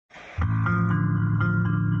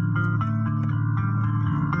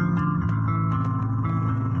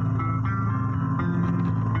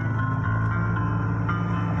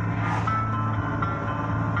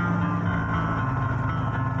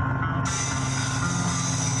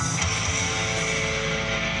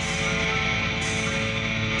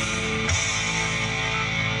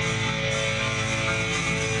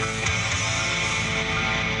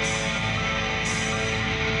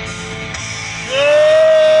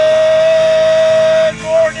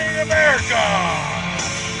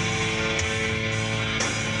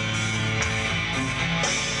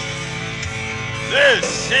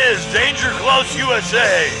Close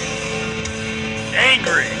USA.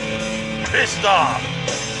 Angry, pissed off,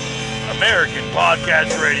 American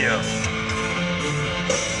Podcast Radio.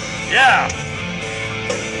 Yeah,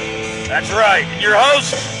 that's right. And your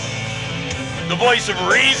host, the voice of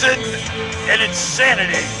reason and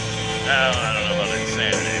insanity. I don't know about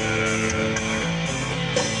insanity.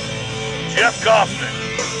 Jeff Kaufman.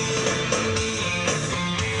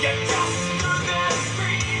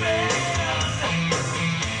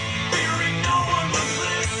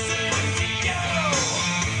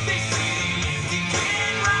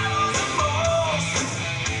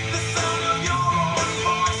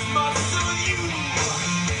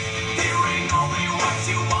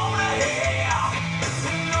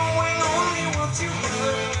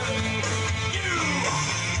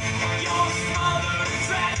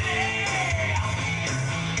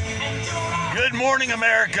 Good morning,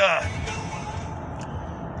 America.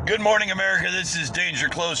 Good morning, America. This is Danger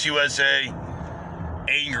Close USA.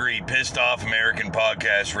 Angry, pissed off American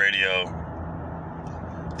Podcast Radio.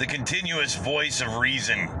 The continuous voice of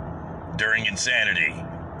reason during insanity.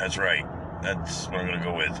 That's right. That's what I'm going to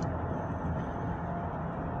go with.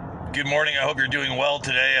 Good morning. I hope you're doing well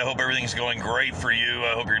today. I hope everything's going great for you.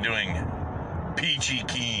 I hope you're doing peachy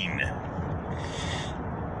keen.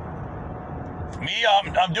 Me,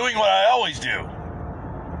 I'm doing what I always do.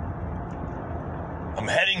 I'm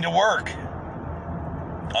heading to work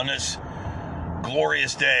on this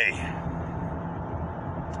glorious day.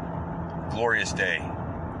 Glorious day.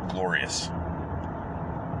 Glorious.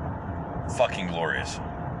 Fucking glorious.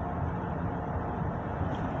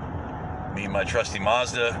 Me and my trusty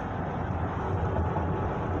Mazda.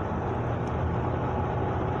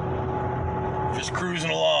 Just cruising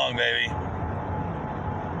along, baby.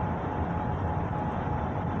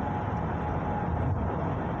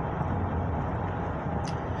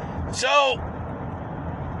 So,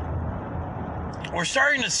 we're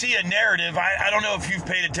starting to see a narrative. I don't know if you've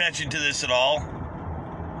paid attention to this at all.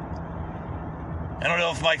 I don't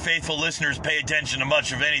know if my faithful listeners pay attention to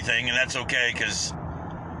much of anything, and that's okay, because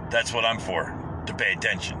that's what I'm for, to pay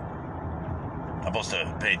attention. I'm supposed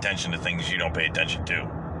to pay attention to things you don't pay attention to.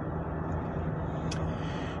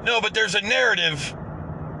 No, but there's a narrative,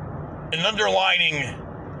 an underlining,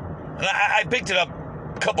 and I picked it up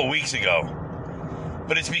a couple weeks ago.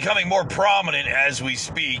 But it's becoming more prominent as we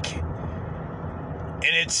speak. And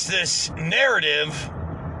it's this narrative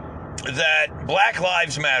that Black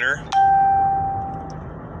Lives Matter,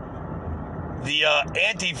 the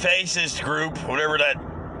anti-fascist group, whatever that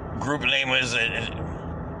group name was,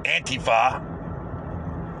 Antifa,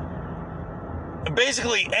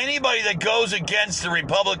 basically anybody that goes against the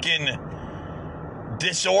Republican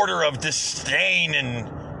disorder of disdain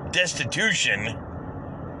and destitution,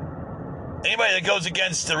 anybody that goes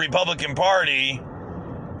against the Republican Party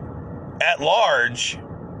at large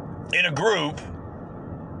in a group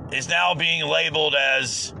is now being labeled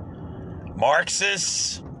as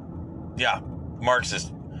Marxists. Yeah,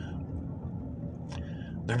 Marxists.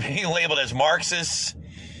 They're being labeled as Marxists,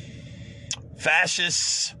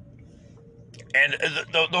 fascists, and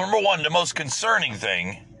the number one, the most concerning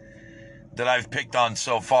thing that I've picked on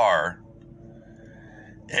so far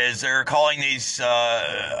is they're calling these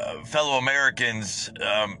fellow Americans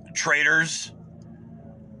traitors,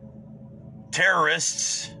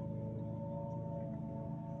 terrorists,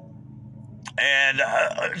 and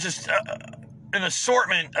just an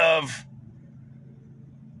assortment of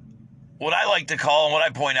what I like to call and what I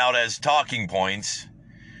point out as talking points.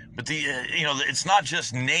 But it's not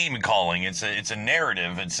just name calling. It's a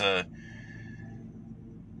narrative. It's a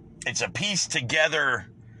pieced together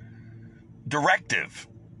directive.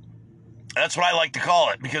 That's what I like to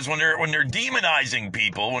call it, because when they're demonizing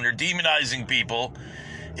people,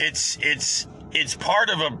 it's part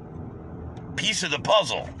of a piece of the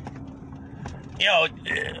puzzle. You know,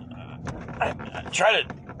 I try to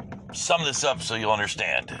sum this up so you'll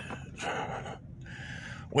understand.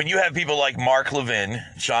 When you have people like Mark Levin,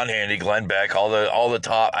 Sean Hannity, Glenn Beck, all the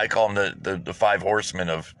top, I call them the five horsemen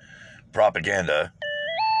of propaganda.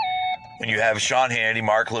 When you have Sean Hannity,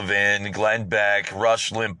 Mark Levin, Glenn Beck,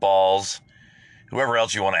 Rush Limbaugh's, whoever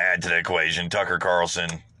else you want to add to the equation, Tucker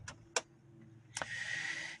Carlson.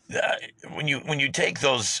 When you take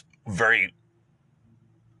those very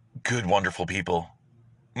good, wonderful people,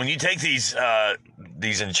 when you take these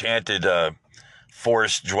enchanted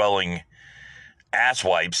forest-dwelling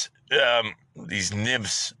asswipes, these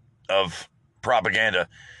nymphs of propaganda,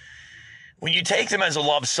 when you take them as a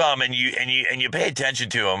lump sum and you pay attention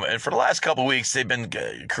to them, and for the last couple of weeks they've been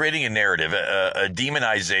creating a narrative, a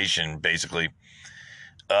demonization basically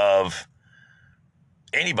of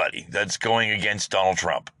anybody that's going against Donald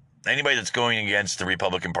Trump. Anybody that's going against the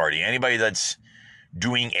Republican Party, anybody that's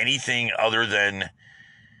doing anything other than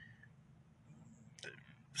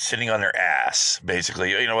sitting on their ass,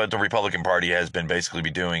 basically, what the Republican Party has been basically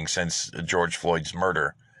doing since George Floyd's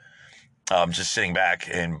murder. Just sitting back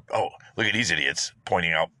and, oh, look at these idiots,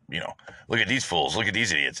 pointing out, look at these fools, look at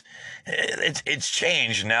these idiots. It's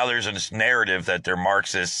changed. Now there's this narrative that they're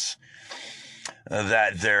Marxists,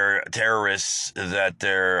 that they're terrorists, that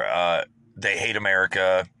they hate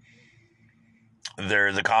America,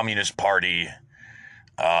 they're the Communist Party.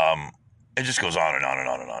 It just goes on and on and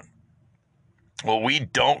on and on. What we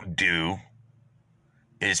don't do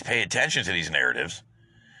is pay attention to these narratives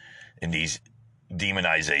and these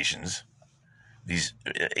demonizations. These,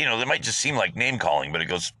 they might just seem like name calling, but it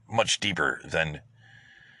goes much deeper than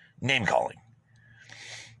name calling.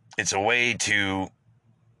 It's a way to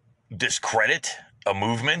discredit a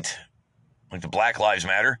movement like the Black Lives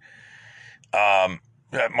Matter.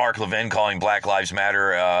 Mark Levin calling Black Lives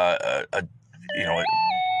Matter a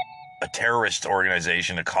terrorist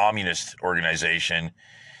organization, a communist organization,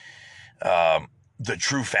 the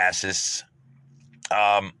true fascists.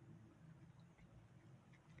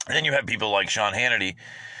 And then you have people like Sean Hannity,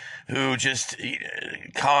 who just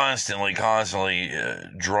constantly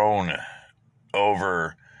drone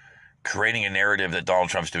over creating a narrative that Donald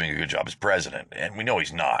Trump's doing a good job as president. And we know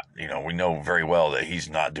he's not. We know very well that he's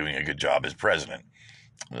not doing a good job as president.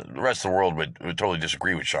 The rest of the world would totally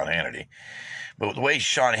disagree with Sean Hannity. But the way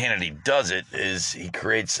Sean Hannity does it is he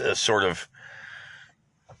creates a sort of,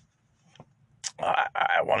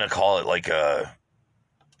 I want to call it like a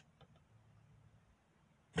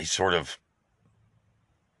sort of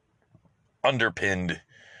underpinned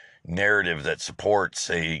narrative that supports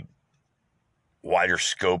a wider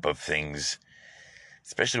scope of things,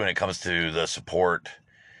 especially when it comes to the support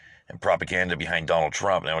and propaganda behind Donald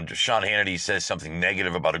Trump. Now, when Sean Hannity says something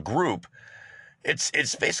negative about a group, it's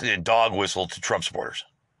basically a dog whistle to Trump supporters.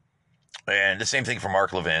 And the same thing for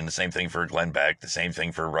Mark Levin, the same thing for Glenn Beck, the same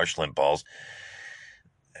thing for Rush Limbaugh's.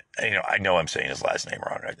 I know I'm saying his last name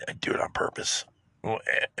wrong. I do it on purpose.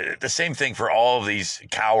 The same thing for all of these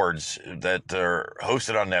cowards that are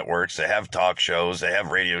hosted on networks. They have talk shows, they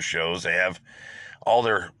have radio shows, they have all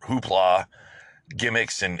their hoopla,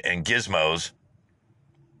 gimmicks, and gizmos.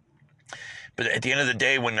 But at the end of the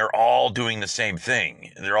day, when they're all doing the same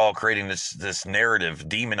thing, they're all creating this narrative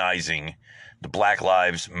demonizing the Black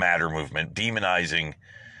Lives Matter movement, demonizing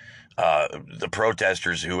the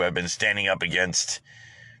protesters who have been standing up against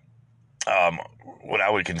what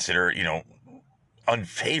I would consider,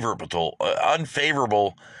 unfavorable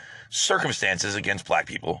circumstances against black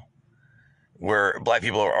people, where black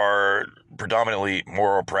people are predominantly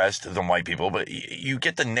more oppressed than white people, but you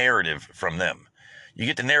get the narrative from them. You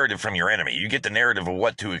get the narrative from your enemy. You get the narrative of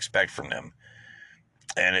what to expect from them.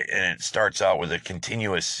 And it starts out with a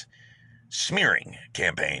continuous smearing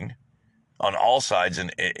campaign on all sides in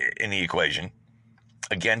the equation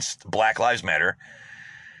against Black Lives Matter,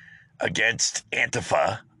 against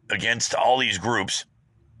Antifa, against all these groups.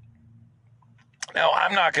 Now,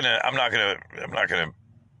 I'm not gonna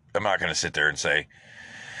sit there and say,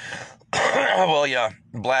 well, yeah,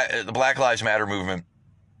 the Black Lives Matter movement.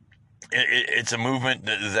 It's a movement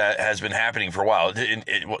that has been happening for a while.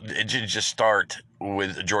 It didn't just start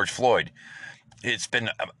with George Floyd. It's been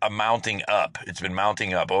mounting up. It's been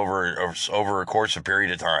mounting up over a course of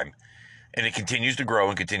period of time, and it continues to grow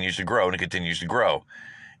and continues to grow and it continues to grow.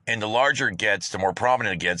 And the larger it gets, the more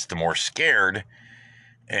prominent it gets, the more scared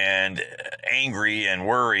and angry and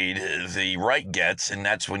worried the right gets, and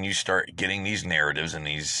that's when you start getting these narratives and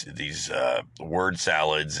these word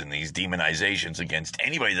salads and these demonizations against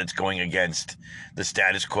anybody that's going against the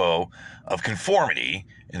status quo of conformity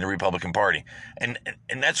in the Republican Party. And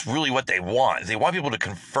that's really what they want. They want people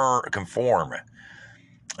to conform.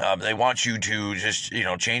 They want you to just,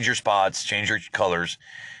 change your spots, change your colors,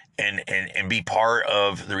 and be part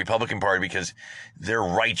of the Republican Party because they're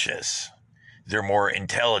righteous. They're more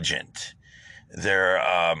intelligent. They're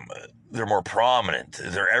more prominent.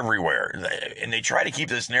 They're everywhere, and they try to keep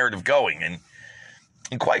this narrative going. And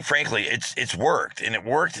quite frankly, it's worked, and it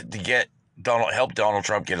worked to help Donald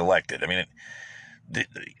Trump get elected. I mean,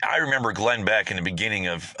 I remember Glenn Beck in the beginning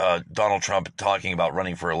of Donald Trump talking about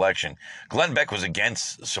running for election. Glenn Beck was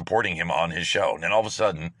against supporting him on his show, and then all of a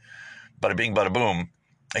sudden, bada bing, bada boom,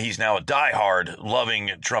 he's now a diehard,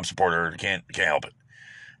 loving Trump supporter. Can't help it.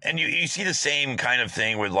 And you see the same kind of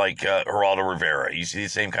thing with like Geraldo Rivera. You see the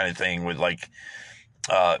same kind of thing with like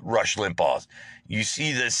Rush Limbaugh. You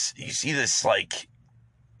see this like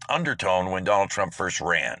undertone when Donald Trump first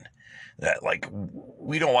ran, that like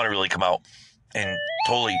we don't want to really come out and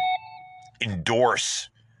totally endorse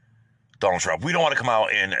Donald Trump. We don't want to come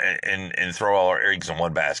out and throw all our eggs in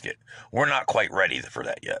one basket. We're not quite ready for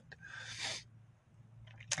that yet.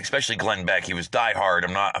 Especially Glenn Beck. He was diehard.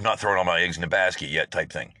 I'm not throwing all my eggs in the basket yet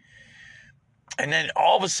type thing. And then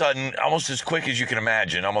all of a sudden, almost as quick as you can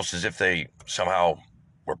imagine, almost as if they somehow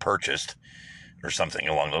were purchased or something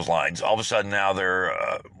along those lines, all of a sudden now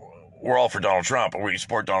we're all for Donald Trump. We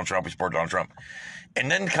support Donald Trump. We support Donald Trump. And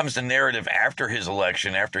then comes the narrative after his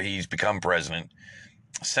election, after he's become president,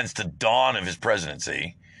 since the dawn of his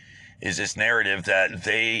presidency, is this narrative that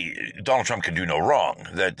Donald Trump can do no wrong,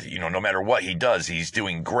 that, no matter what he does, he's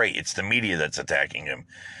doing great. It's the media that's attacking him.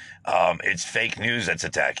 It's fake news that's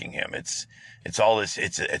attacking him. It's all this,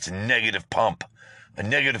 it's a negative pump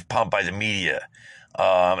by the media.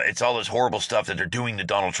 It's all this horrible stuff that they're doing to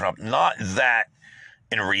Donald Trump. Not that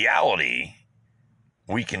in reality,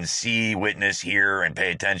 we can see, witness, hear, and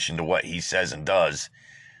pay attention to what he says and does.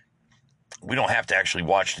 We don't have to actually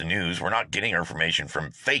watch the news. We're not getting our information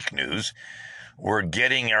from fake news. We're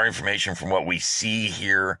getting our information from what we see,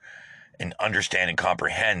 hear, and understand and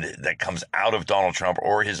comprehend that comes out of Donald Trump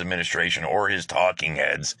or his administration or his talking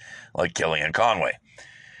heads like Kellyanne Conway.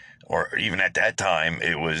 Or even at that time,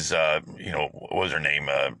 it was, what was her name?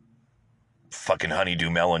 Fucking honeydew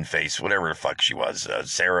melon face, whatever the fuck she was,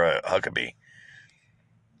 Sarah Huckabee.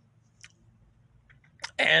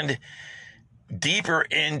 And deeper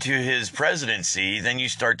into his presidency, then you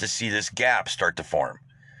start to see this gap start to form.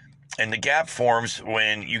 And the gap forms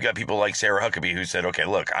when you got people like Sarah Huckabee who said, okay,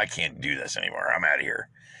 look, I can't do this anymore. I'm out of here.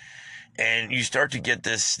 And you start to get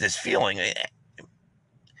this feeling.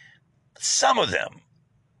 Some of them,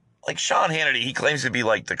 like Sean Hannity, he claims to be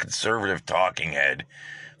like the conservative talking head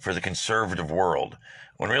for the conservative world,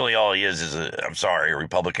 when really all he is a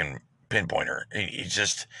Republican pinpointer.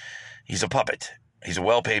 He's a puppet. He's a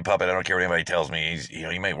well-paid puppet. I don't care what anybody tells me.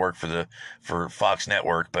 He might work for Fox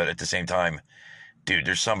Network, but at the same time, dude,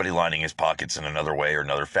 there's somebody lining his pockets in another way or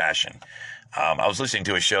another fashion. I was listening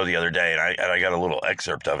to a show the other day, and I got a little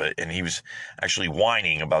excerpt of it, and he was actually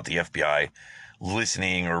whining about the FBI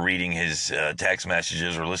listening or reading his text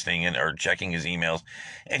messages or listening or checking his emails.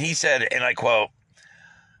 And he said, and I quote,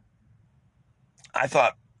 "I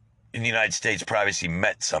thought in the United States privacy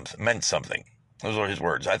meant something. Those are his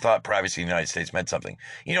words. I thought privacy in the United States meant something.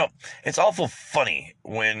 It's awful funny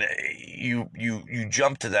when you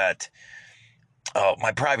jump to that, oh,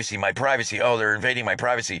 my privacy. Oh, they're invading my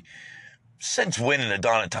privacy. Since when in the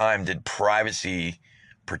dawn of time did privacy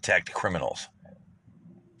protect criminals?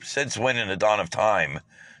 Since when in the dawn of time,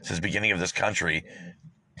 since the beginning of this country,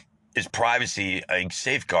 is privacy a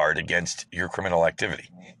safeguard against your criminal activity?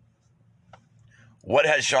 What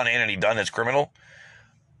has Sean Hannity done that's criminal?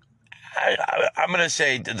 I'm going to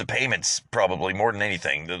say the payments, probably, more than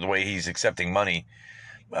anything, the way he's accepting money.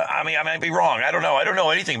 I might be wrong. I don't know. I don't know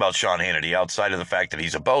anything about Sean Hannity outside of the fact that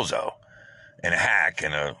he's a bozo and a hack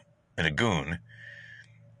and a goon.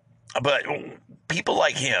 But people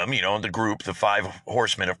like him, the group, the 5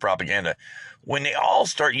 horsemen of propaganda, when they all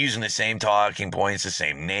start using the same talking points, the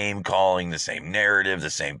same name calling, the same narrative, the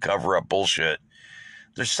same cover-up bullshit,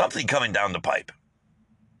 there's something coming down the pipe.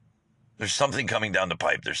 There's something coming down the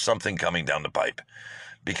pipe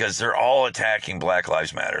because they're all attacking Black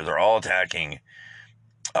Lives Matter. They're all attacking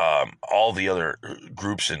all the other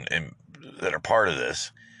groups that are part of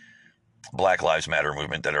this Black Lives Matter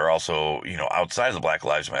movement that are also, outside of the Black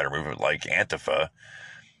Lives Matter movement, like Antifa.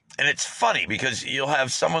 And it's funny because you'll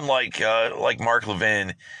have someone like Mark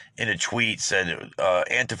Levin in a tweet said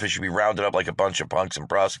Antifa should be rounded up like a bunch of punks and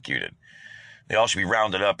prosecuted. They all should be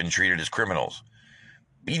rounded up and treated as criminals.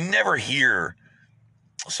 You never hear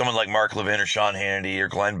someone like Mark Levin or Sean Hannity or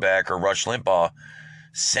Glenn Beck or Rush Limbaugh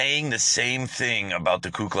saying the same thing about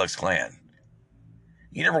the Ku Klux Klan.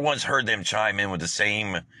 You never once heard them chime in with the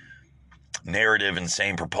same narrative and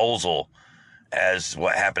same proposal as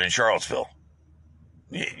what happened in Charlottesville.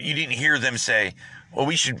 You didn't hear them say, well,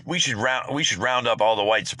 we should round up all the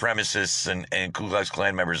white supremacists and Ku Klux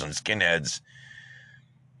Klan members and skinheads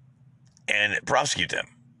and prosecute them.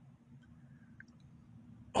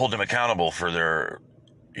 Hold them accountable for their,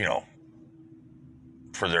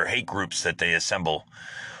 for their hate groups that they assemble,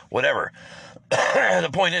 whatever. The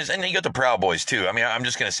point is, and you got the Proud Boys too. I'm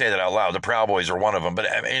just going to say that out loud. The Proud Boys are one of them, but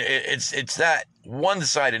it's that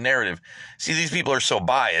one-sided narrative. See, these people are so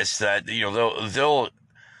biased that, they'll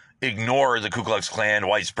ignore the Ku Klux Klan,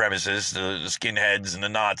 white supremacists, the skinheads, and the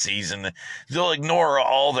Nazis, and they'll ignore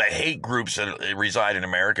all the hate groups that reside in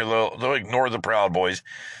America. They'll ignore the Proud Boys.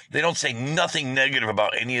 They don't say nothing negative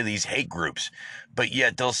about any of these hate groups, but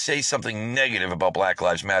yet they'll say something negative about Black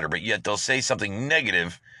Lives Matter, but yet they'll say something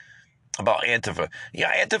negative about Antifa.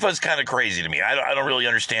 Yeah, Antifa is kind of crazy to me. I don't really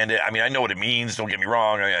understand it. I mean, I know what it means. Don't get me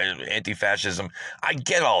wrong. Anti-fascism. I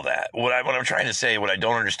get all that. What I'm trying to say, what I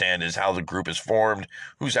don't understand is how the group is formed,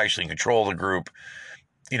 who's actually in control of the group.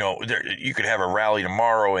 You know, you could have a rally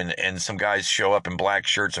tomorrow and some guys show up in black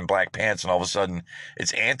shirts and black pants, and all of a sudden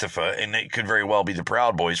it's Antifa, and it could very well be the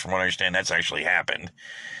Proud Boys. From what I understand, that's actually happened.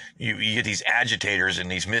 You get these agitators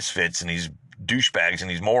and these misfits and these douchebags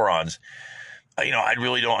and these morons. You know, I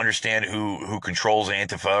really don't understand who controls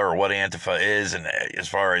Antifa or what Antifa is, and as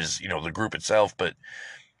far as, you know, the group itself. But,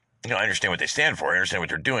 you know, I understand what they stand for. I understand what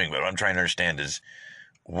they're doing. But what I'm trying to understand is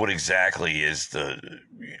what exactly is the,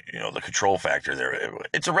 you know, the control factor there.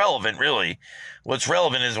 It's irrelevant, really. What's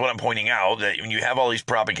relevant is what I'm pointing out, that when you have all these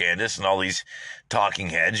propagandists and all these talking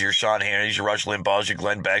heads, your Sean Hannity's, your Rush Limbaugh's, your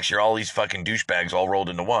Glenn Beck's, your all these fucking douchebags all rolled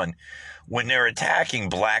into one, when they're attacking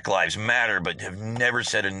Black Lives Matter but have never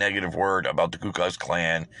said a negative word about the Ku Klux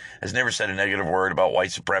Klan, has never said a negative word about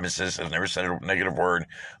white supremacists, has never said a negative word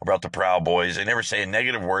about the Proud Boys, they never say a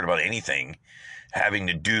negative word about anything having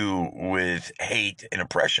to do with hate and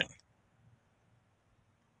oppression.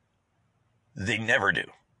 They never do.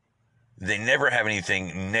 They never have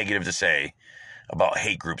anything negative to say about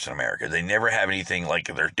hate groups in America. They never have anything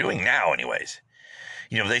like they're doing now anyways.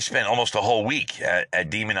 You know, they spent almost a whole week at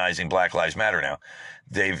demonizing Black Lives Matter now.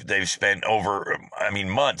 They've spent over, I mean,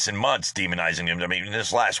 months and months demonizing them. I mean,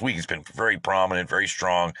 this last week it's been very prominent, very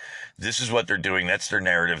strong. This is what they're doing. That's their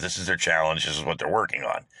narrative. This is their challenge. This is what they're working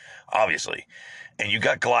on, obviously. And you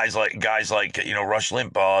got guys like, you know, Rush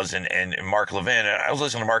Limbaugh's and Mark Levin. I was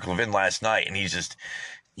listening to Mark Levin last night, and he's just,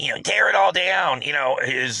 you know, tear it all down. You know,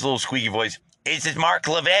 his little squeaky voice. This is Mark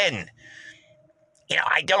Levin. You know,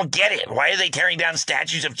 I don't get it. Why are they tearing down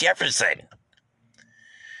statues of Jefferson?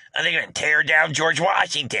 Are they going to tear down George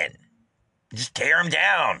Washington? Just tear him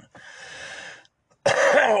down.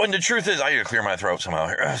 When the truth is, I got to clear my throat somehow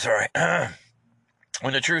here. Sorry.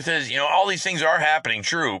 When the truth is, you know, all these things are happening,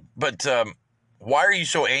 true. But why are you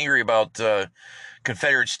so angry about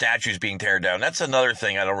Confederate statues being torn down? That's another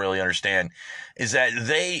thing I don't really understand, is that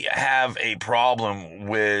they have a problem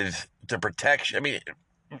with the protection. I mean,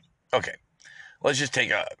 okay. Let's just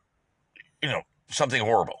take something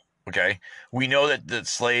horrible, okay? We know that the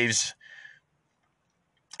slaves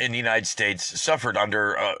in the United States suffered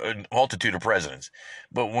under a multitude of presidents.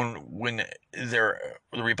 But when the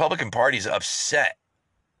Republican Party is upset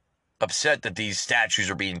that these statues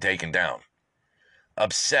are being taken down,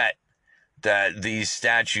 upset that these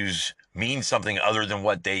statues mean something other than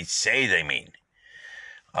what they say they mean.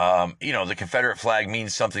 You know, the Confederate flag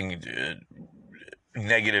means something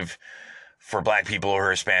negative for black people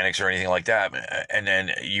or Hispanics or anything like that. And then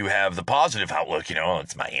you have the positive outlook, you know,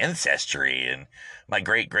 it's my ancestry and my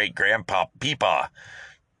great-great-grandpa, Peepaw,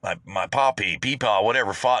 my pappy, Peepaw,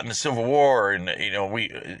 whatever, fought in the Civil War. And, you know,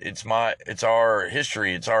 it's our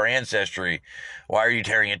history. It's our ancestry. Why are you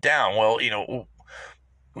tearing it down? Well, you know,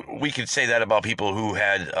 we could say that about people who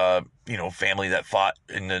had, you know, family that fought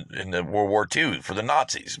in the World War II for the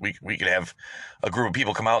Nazis. We could have a group of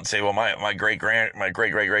people come out and say, well, my great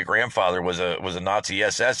great grandfather was a Nazi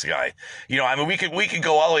SS guy. You know, I mean, we could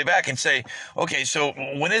go all the way back and say, okay, so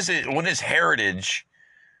when is heritage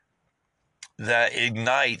that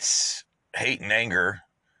ignites hate and anger?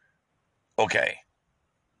 Okay,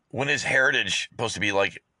 when is heritage supposed to be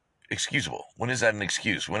like excusable? When is that an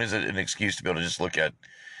excuse? When is it an excuse to be able to just look at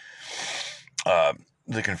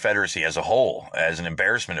the Confederacy as a whole as an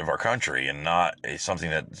embarrassment of our country and not something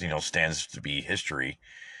that, you know, stands to be history,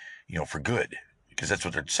 you know, for good? Because that's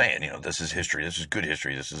what they're saying. You know, this is history. This is good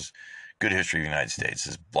history. This is good history of the United States.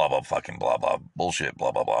 This is blah, blah, fucking blah, blah, bullshit,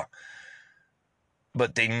 blah, blah, blah.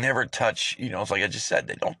 But they never touch, you know, it's like I just said,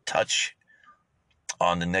 they don't touch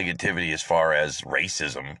on the negativity as far as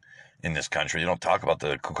racism in this country. They don't talk about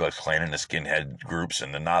the Ku Klux Klan and the skinhead groups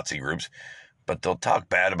and the Nazi groups, but they'll talk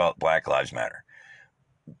bad about Black Lives Matter.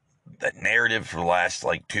 That narrative for the last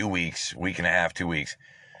like 2 weeks, week and a half, 2 weeks,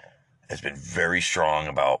 has been very strong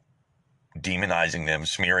about demonizing them,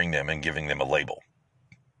 smearing them, and giving them a label.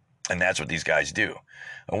 And that's what these guys do.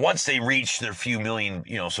 And once they reach their few million,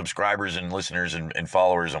 you know, subscribers and listeners and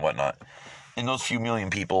followers and whatnot, and those few million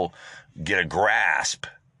people get a grasp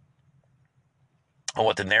on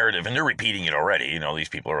what the narrative, and they're repeating it already. You know, these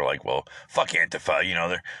people are like, well, fuck Antifa. You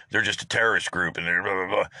know, they're just a terrorist group, and they're blah, blah,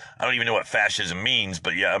 blah. I don't even know what fascism means,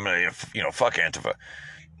 but yeah, I'm going to, you know, fuck Antifa.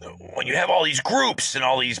 When you have all these groups and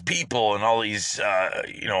all these people and all these,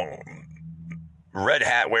 you know, red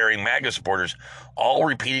hat wearing MAGA supporters all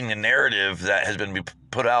repeating the narrative that has been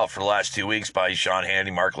put out for the last 2 weeks by Sean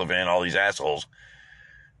Hannity, Mark Levin, all these assholes,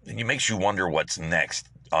 then it makes you wonder what's next.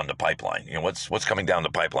 on the pipeline? What's coming down the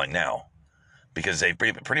pipeline now? Because they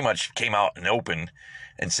pretty much came out in open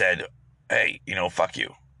and said, hey, fuck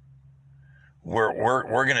you.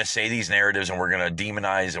 We're going to say these narratives, and we're going to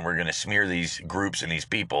demonize, and we're going to smear these groups and these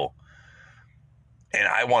people. And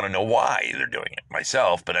I want to know why they're doing it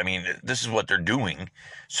myself. But I mean, this is what they're doing.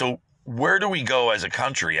 So where do we go as a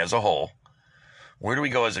country, as a whole? Where do we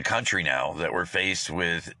go as a country now that we're faced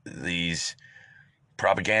with these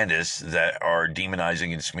propagandists that are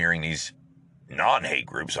demonizing and smearing these non-hate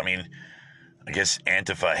groups? I mean, I guess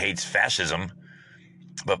Antifa hates fascism,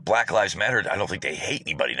 but Black Lives Matter, I don't think they hate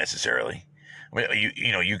anybody necessarily. I mean,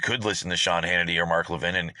 you could listen to Sean Hannity or Mark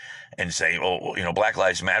Levin and say, well, Black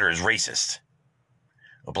Lives Matter is racist.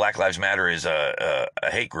 Well, Black Lives Matter is a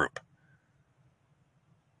hate group.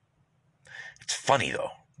 It's funny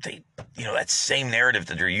though. They, that same narrative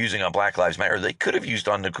that they're using on Black Lives Matter, they could have used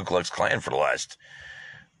on the Ku Klux Klan for the last,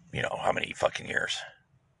 how many fucking years.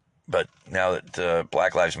 But now that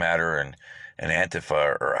Black Lives Matter and Antifa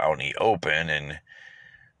are out in the open and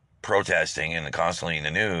protesting and constantly in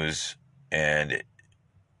the news, and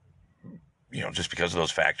just because of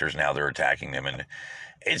those factors, now they're attacking them, and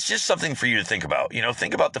it's just something for you to think about.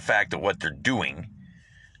 Think about the fact that what they're doing,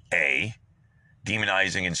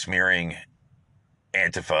 demonizing and smearing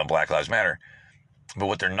Antifa and Black Lives Matter, but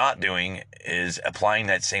what they're not doing is applying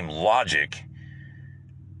that same logic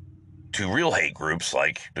to real hate groups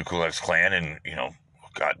like the Ku Klux Klan and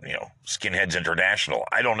Skinheads International.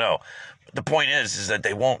 I don't know. But the point is that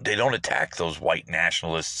they don't attack those white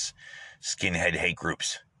nationalists, skinhead hate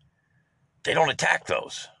groups. They don't attack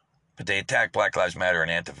those, but they attack Black Lives Matter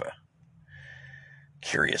and Antifa.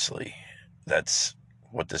 Curiously, that's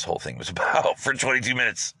what this whole thing was about for 22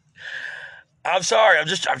 minutes. I'm sorry. I'm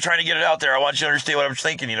trying to get it out there. I want you to understand what I'm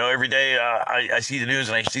thinking. Every day I see the news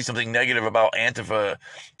and I see something negative about Antifa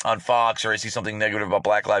on Fox, or I see something negative about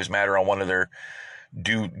Black Lives Matter on one of their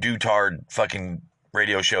do-tard fucking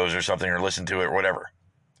radio shows or something, or listen to it or whatever.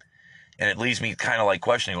 And it leaves me kind of like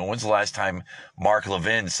questioning, well, when's the last time Mark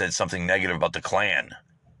Levin said something negative about the Klan?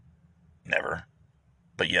 Never.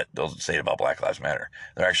 But yet they'll say it about Black Lives Matter.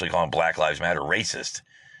 They're actually calling Black Lives Matter racist.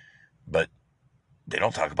 But they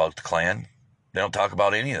don't talk about the Klan. They don't talk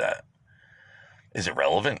about any of that. Is it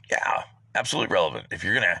relevant? Yeah, absolutely relevant. If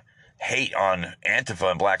you're going to hate on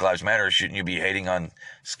Antifa and Black Lives Matter, shouldn't you be hating on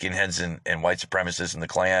skinheads and white supremacists and the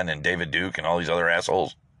Klan and David Duke and all these other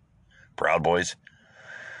assholes? Proud Boys.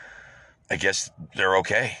 I guess they're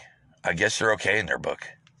okay. I guess they're okay in their book.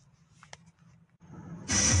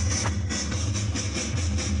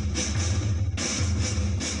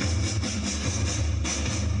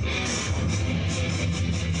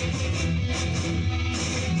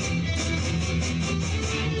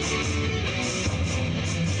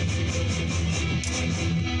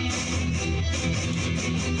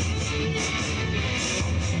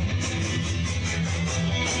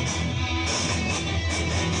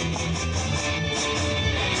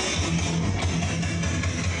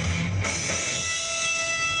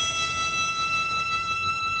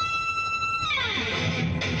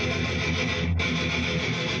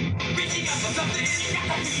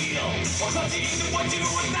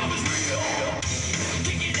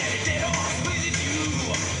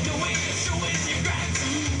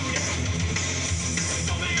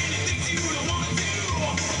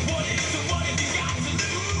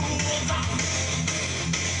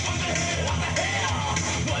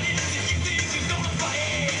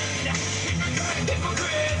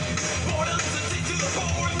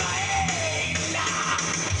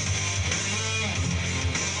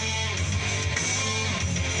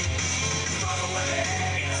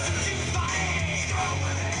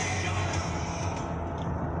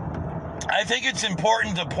 I think it's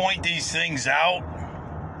important to point these things out.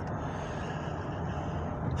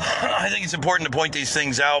 I think it's important to point these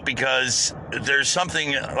things out because there's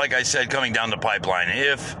something, like I said, coming down the pipeline.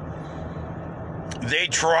 If they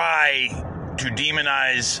try to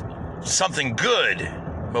demonize something good,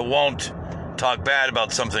 but won't talk bad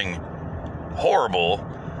about something horrible,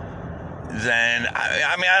 then,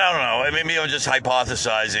 I mean, I don't know. Maybe I'm just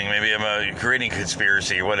hypothesizing. Maybe I'm creating a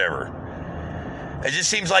conspiracy or whatever. It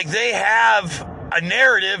just seems like they have a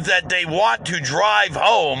narrative that they want to drive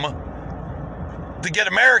home to get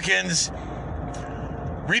Americans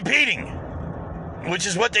repeating, which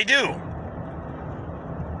is what they do.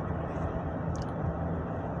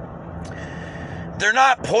 They're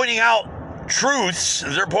not pointing out truths,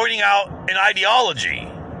 they're pointing out an ideology.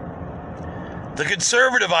 The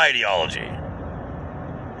conservative ideology.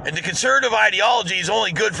 And the conservative ideology is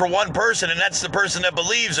only good for one person, and that's the person that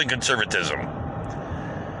believes in conservatism.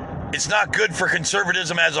 It's not good for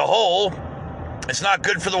conservatism as a whole. It's not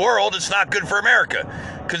good for the world. It's not good for America.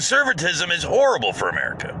 Conservatism is horrible for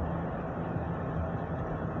America.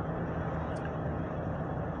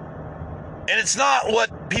 And it's not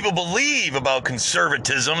what people believe about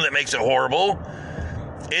conservatism that makes it horrible.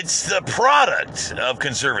 It's the product of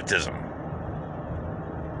conservatism.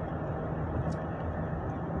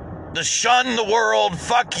 The shun the world,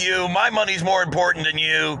 fuck you, my money's more important than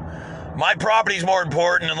you, my property's more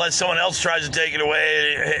important unless someone else tries to take it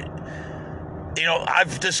away. You know,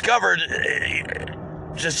 I've discovered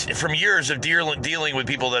just from years of dealing with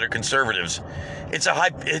people that are conservatives, it's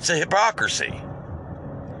a hypocrisy.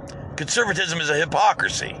 Conservatism is a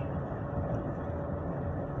hypocrisy.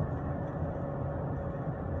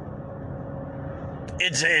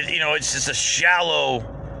 It's just a shallow,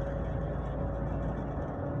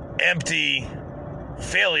 empty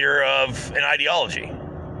failure of an ideology.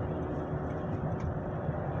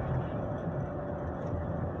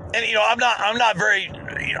 And I'm not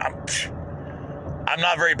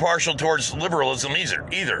very partial towards liberalism either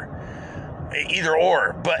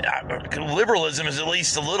or, but liberalism is at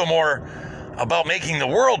least a little more about making the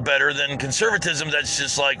world better than conservatism that's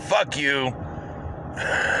just like, fuck you.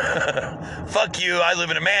 Fuck you, I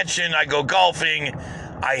live in a mansion, I go golfing,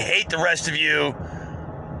 I hate the rest of you.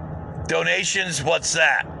 Donations, what's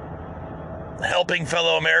that? Helping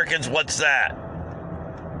fellow Americans, what's that?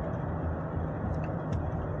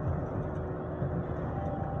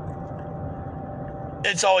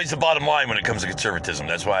 It's always the bottom line when it comes to conservatism.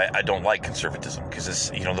 That's why I don't like conservatism, because it's,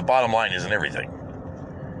 the bottom line isn't everything.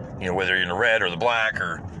 Whether you're in the red or the black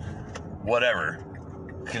or whatever,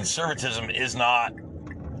 conservatism is not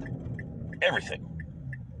everything.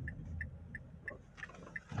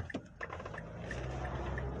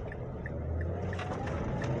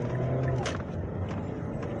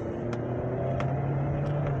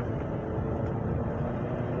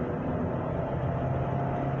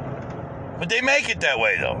 But they make it that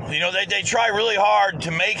way, though. They try really hard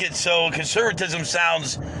to make it so conservatism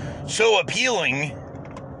sounds so appealing,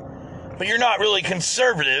 but you're not really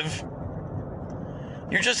conservative.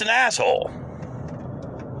 You're just an asshole.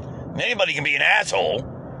 And anybody can be an asshole.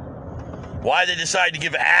 Why they decide to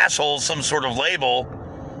give assholes some sort of label,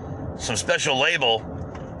 some special label,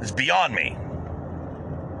 is beyond me.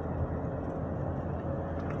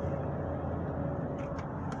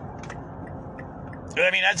 I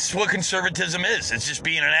mean, that's what conservatism is. It's just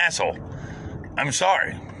being an asshole. I'm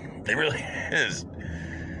sorry. It really is.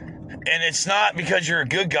 And it's not because you're a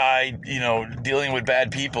good guy, dealing with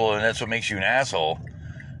bad people, and that's what makes you an asshole.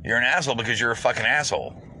 You're an asshole because you're a fucking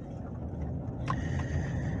asshole.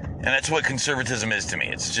 And that's what conservatism is to me.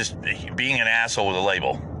 It's just being an asshole with a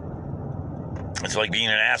label. It's like being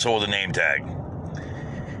an asshole with a name tag.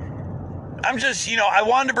 I'm just, I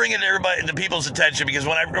wanted to bring it to the people's attention, because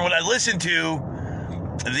when I listen to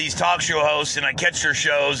these talk show hosts and I catch their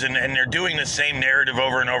shows and they're doing the same narrative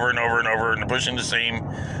over and over and over and over, and they're pushing the same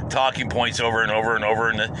talking points over and over and over,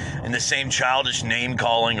 and the same childish name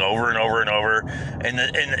calling over and over and over,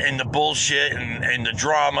 and the bullshit and the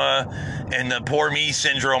drama and the poor me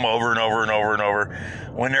syndrome over and over and over and over,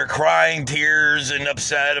 when they're crying tears and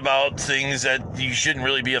upset about things that you shouldn't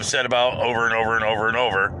really be upset about over and over and over and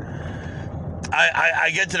over,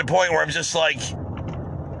 I get to the point where I'm just like,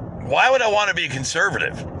 why would I want to be a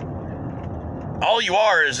conservative? All you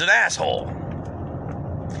are is an asshole.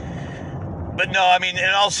 But no, I mean, in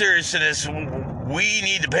all seriousness, we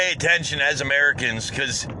need to pay attention as Americans,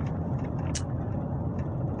 because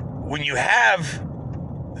when you have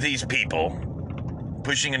these people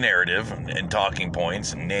pushing a narrative and talking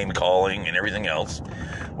points and name calling and everything else,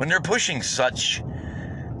 when they're pushing such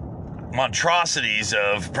monstrosities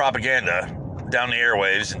of propaganda down the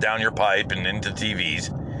airwaves and down your pipe and into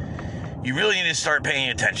TVs, you really need to start paying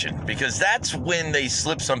attention, because that's when they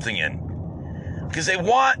slip something in. Because they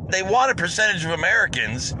want a percentage of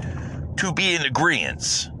Americans to be in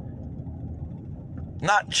agreement,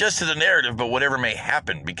 not just to the narrative, but whatever may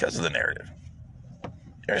happen because of the narrative. You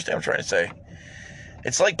understand what I'm trying to say?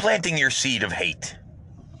 It's like planting your seed of hate.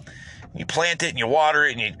 You plant it and you water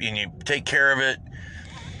it and you take care of it,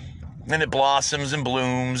 and it blossoms and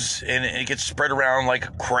blooms, and it gets spread around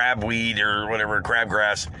like crabweed or whatever,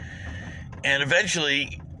 crabgrass. And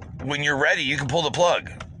eventually, when you're ready, you can pull the plug.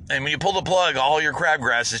 And when you pull the plug, all your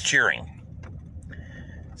crabgrass is cheering.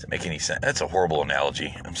 Does that make any sense? That's a horrible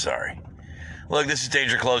analogy. I'm sorry. Look, this is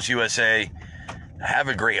Danger Close USA. Have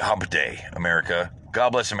a great hump day, America. God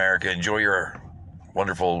bless America. Enjoy your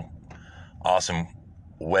wonderful, awesome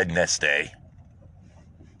Wednesday.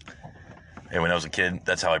 Hey, when I was a kid,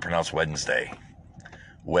 that's how I pronounced Wednesday.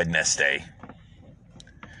 Wednesday.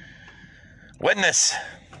 Wednesday.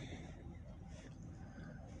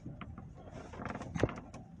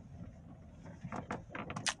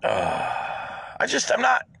 I'm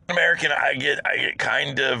not American. I get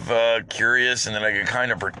kind of curious, and then I get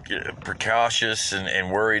kind of precautious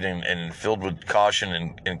and worried and filled with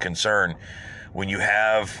caution and concern when you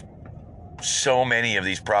have so many of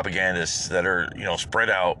these propagandists that are, spread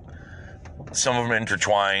out. Some of them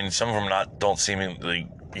intertwined, some of them don't seemingly,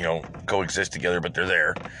 coexist together, but they're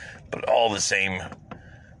there. But all the same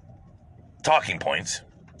talking points.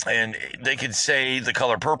 And they could say the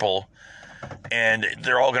color purple, and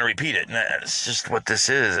they're all going to repeat it. And that's just what this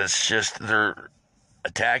is. It's just they're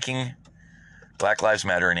attacking Black Lives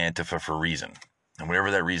Matter and Antifa for a reason. And whatever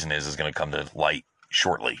that reason is going to come to light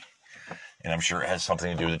shortly. And I'm sure it has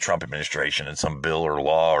something to do with the Trump administration and some bill or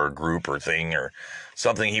law or group or thing or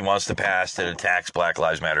something he wants to pass that attacks Black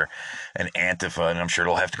Lives Matter and Antifa. And I'm sure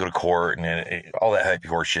it'll have to go to court and all that happy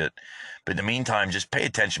horse shit. But in the meantime, just pay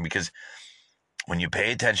attention, because when you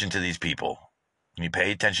pay attention to these people, when you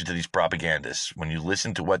pay attention to these propagandists, when you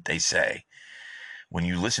listen to what they say, when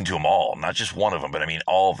you listen to them all, not just one of them, but I mean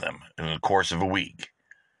all of them in the course of a week,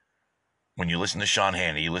 when you listen to Sean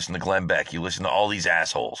Hannity, you listen to Glenn Beck, you listen to all these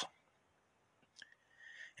assholes,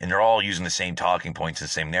 and they're all using the same talking points and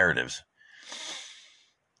the same narratives,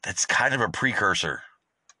 that's kind of a precursor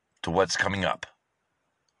to what's coming up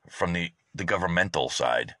from the governmental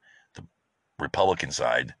side, the Republican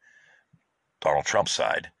side, Donald Trump's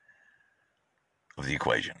side of the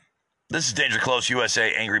equation. This is Danger Close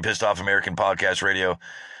USA, Angry Pissed Off American Podcast Radio.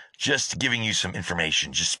 Just giving you some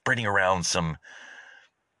information, just spreading around some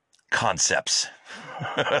concepts.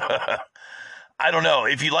 I don't know.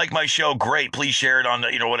 If you like my show, great. Please share it on,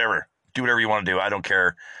 whatever. Do whatever you want to do. I don't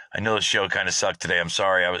care. I know the show kind of sucked today. I'm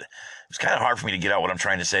sorry. It's kind of hard for me to get out what I'm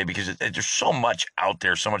trying to say, because there's so much out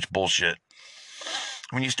there, so much bullshit.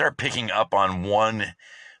 When you start picking up on one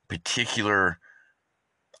particular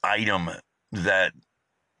item that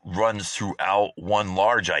runs throughout one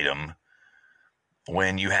large item,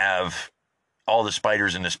 when you have all the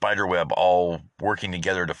spiders in the spider web all working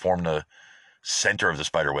together to form the center of the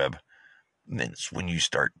spider web, that's when you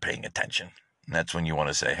start paying attention. And that's when you want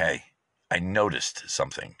to say, hey, I noticed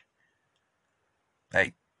something.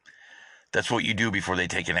 Hey, that's what you do before they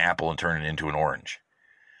take an apple and turn it into an orange.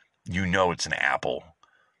 You know it's an apple,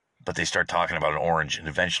 but they start talking about an orange, and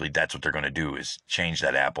eventually that's what they're going to do, is change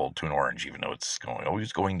that apple to an orange, even though it's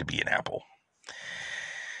always going to be an apple.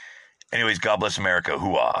 Anyways, God bless America.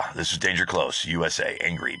 Hoo-ah. This is Danger Close, USA,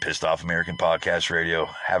 Angry, Pissed Off American Podcast Radio.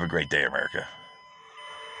 Have a great day, America.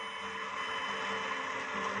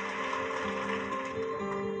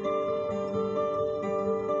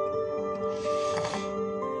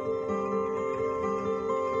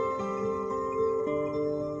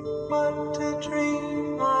 What a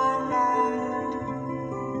dream I had,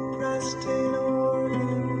 pressed in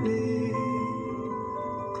orderly,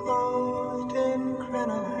 clothed in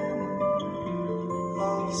crinoline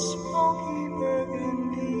of smoky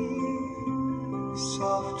burgundy,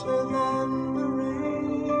 softer than the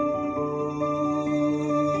rain.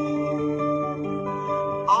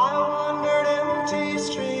 I wandered empty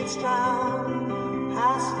streets down,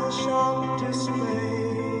 past the shop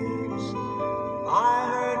displays. I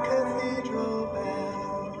heard cathedral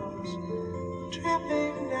bells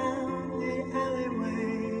tripping down the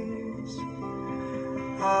alleyways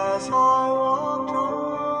as I walked on.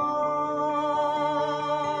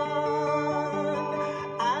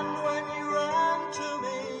 And when you ran to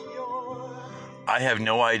me, I have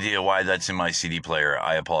no idea why that's in my CD player.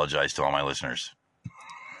 I apologize to all my listeners.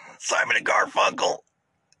 Simon and Garfunkel.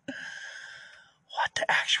 What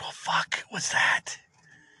the actual fuck was that?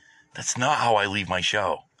 That's not how I leave my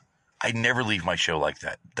show. I never leave my show like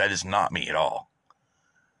that. That is not me at all.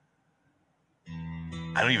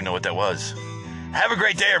 I don't even know what that was. Have a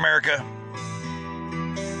great day, America.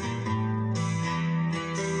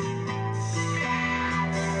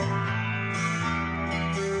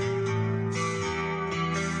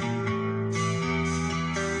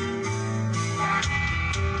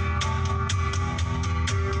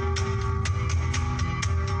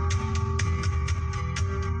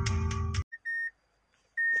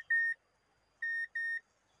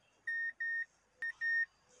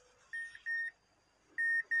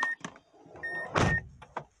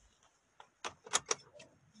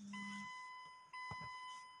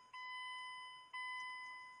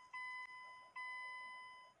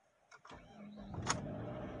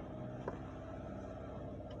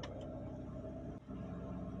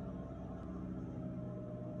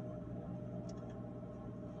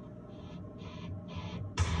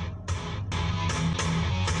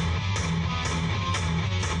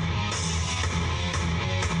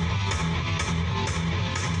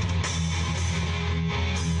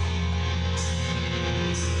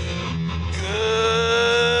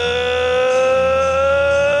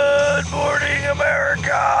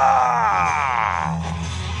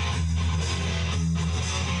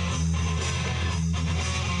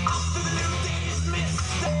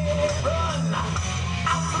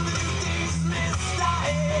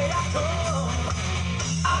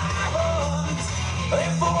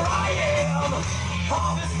 I am.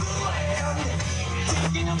 Harvest the land,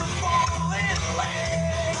 king of the fallen lamb.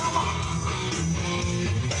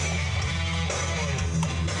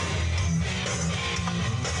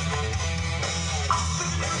 After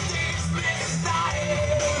the new day's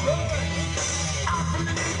misdirection, after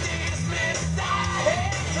the new day's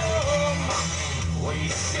misdirection, we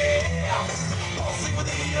share, pulsing with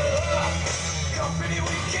the earth, company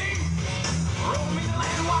we keep, roaming the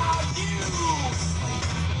land while you sleep.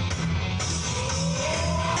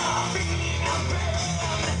 Being a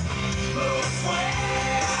band, move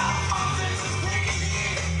swear, our senses clean,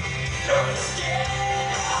 you're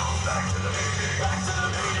scared. Back to the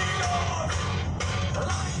meaning of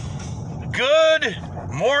life. Good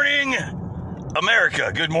morning,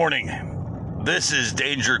 America. Good morning. This is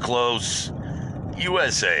Danger Close,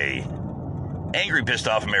 USA, Angry Pissed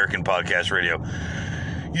Off American Podcast Radio.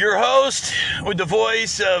 Your host with the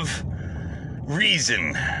voice of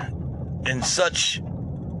reason in such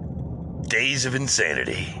days of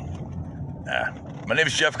insanity. My name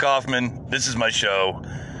is Jeff Kaufman. This is my show.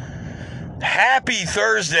 Happy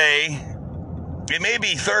Thursday. It may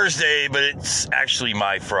be Thursday, but it's actually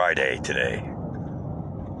my Friday today.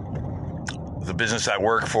 The business I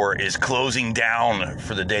work for is closing down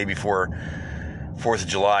for the day before 4th of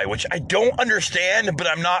July, which I don't understand, but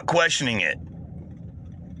I'm not questioning it.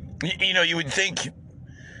 You know, you would think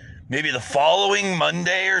maybe the following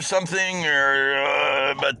Monday or something,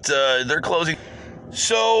 but they're closing.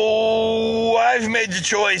 So I've made the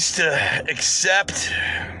choice to accept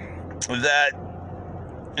that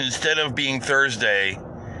instead of being Thursday,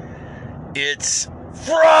 it's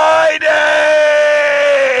Friday!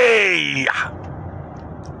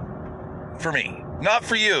 For me. Not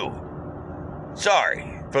for you.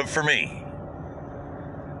 Sorry, but for me.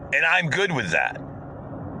 And I'm good with that.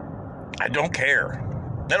 I don't care.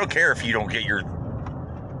 I don't care if you don't get your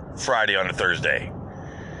Friday on a Thursday.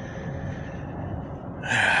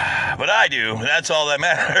 But I do. That's all that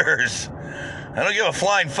matters. I don't give a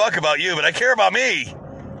flying fuck about you, but I care about me.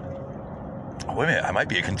 Oh, wait a minute. I might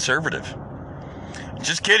be a conservative.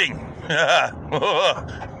 Just kidding. Yeah.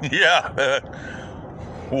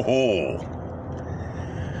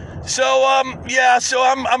 So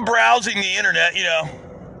I'm browsing the internet, you know,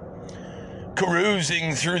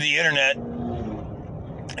 carousing through the internet,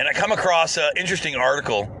 and I come across an interesting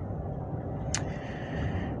article.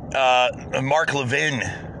 Mark Levin.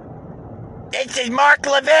 This is Mark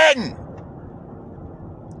Levin.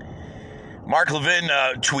 Mark Levin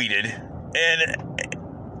tweeted, and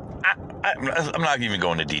I'm not even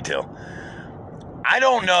going into detail. I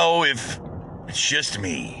don't know if it's just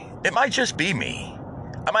me. It might just be me.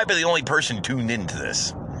 I might be the only person tuned into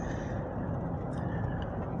this.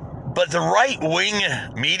 But the right-wing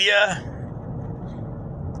media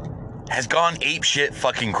has gone ape shit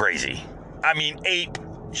fucking crazy. I mean, ape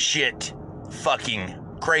shit fucking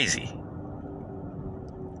crazy.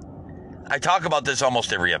 I talk about this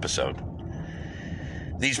almost every episode.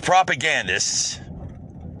 These propagandists,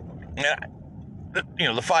 you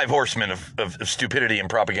know, the five horsemen of stupidity and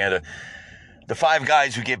propaganda, the five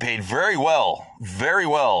guys who get paid very well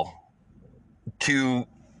to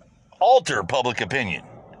alter public opinion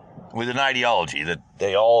with an ideology that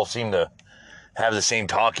they all seem to have the same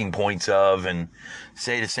talking points of and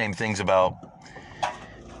say the same things about.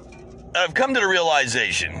 I've come to the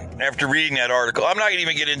realization after reading that article, I'm not going to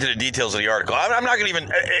even get into the details of the article. I'm not going to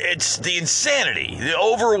even, it's the insanity, the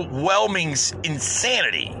overwhelming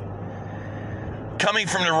insanity coming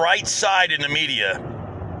from the right side in the media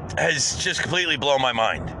has just completely blown my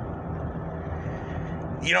mind.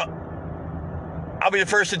 You know, I'll be the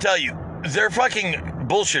first to tell you, they're fucking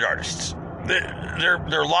bullshit artists.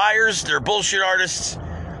 They're liars, they're bullshit artists.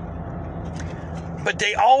 But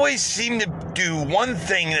they always seem to do one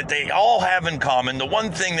thing that they all have in common, the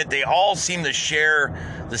one thing that they all seem to share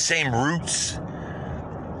the same roots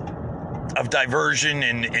of diversion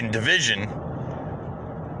and division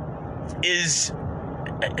is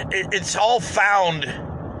it's all found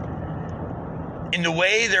in the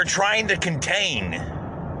way they're trying to contain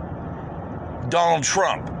Donald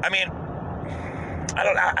Trump. I mean, I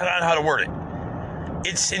don't know how to word it.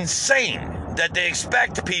 It's insane that they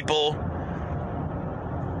expect people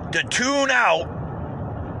to tune out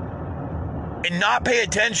and not pay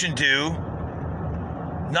attention to,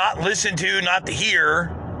 not listen to, not to hear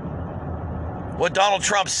what Donald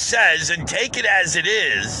Trump says and take it as it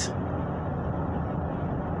is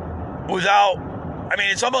without, I mean,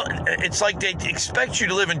 it's like they expect you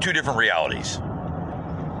to live in two different realities.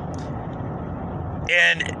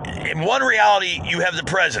 And in one reality, you have the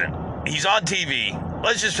president. He's on TV.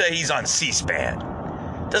 Let's just say he's on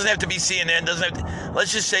C-SPAN. Doesn't have to be CNN. Doesn't have to,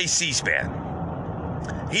 let's just say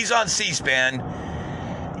C-SPAN. He's on C-SPAN,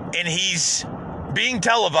 and he's being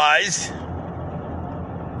televised.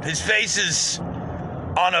 His face is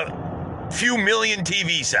on a few million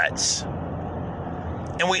TV sets.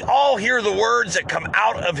 And we all hear the words that come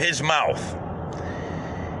out of his mouth.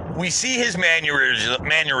 We see his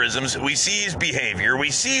mannerisms. We see his behavior.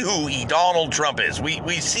 We see who Donald Trump is. We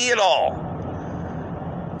see it all.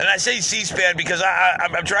 And I say C-SPAN because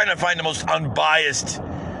I'm trying to find the most unbiased,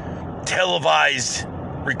 televised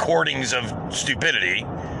recordings of stupidity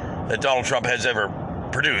that Donald Trump has ever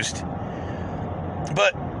produced.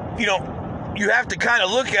 But, you know, you have to kind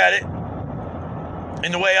of look at it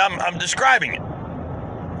in the way I'm describing it.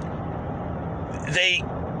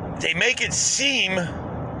 They make it seem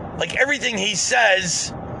like everything he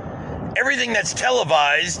says, everything that's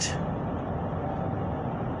televised,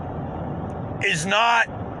 is not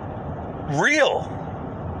real.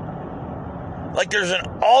 Like there's an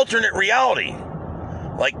alternate reality.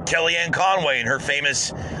 Like Kellyanne Conway and her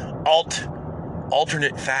famous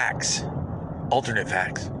alternate facts. Alternate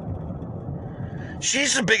facts.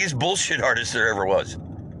 She's the biggest bullshit artist there ever was. I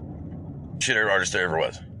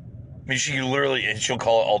mean, she'll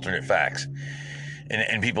call it alternate facts.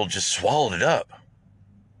 And people just swallowed it up.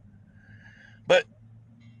 But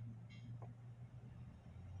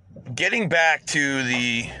getting back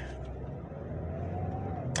to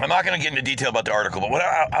I'm not going to get into detail about the article,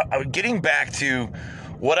 but getting back to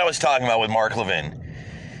what I was talking about with Mark Levin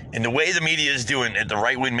and the way the media is doing it, the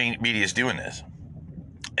right-wing media is doing this,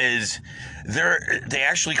 is they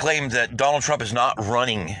actually claim that Donald Trump is not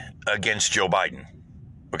running against Joe Biden.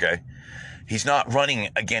 Okay? He's not running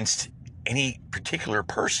against any particular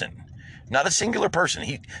person. Not a singular person.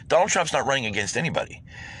 Donald Trump's not running against anybody.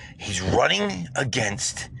 He's running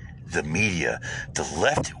against the media, the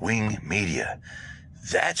left-wing media.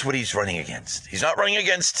 That's what he's running against. He's not running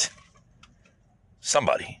against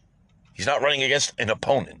somebody. He's not running against an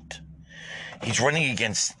opponent. He's running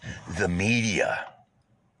against the media.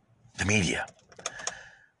 The media.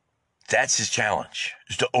 That's his challenge,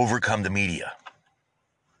 is to overcome the media.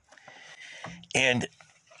 And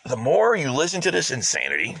the more you listen to this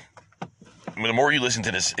insanity, the more you listen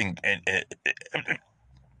to this,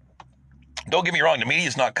 don't get me wrong, the media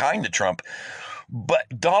is not kind to Trump,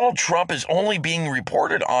 but Donald Trump is only being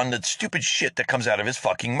reported on the stupid shit that comes out of his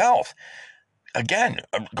fucking mouth. Again,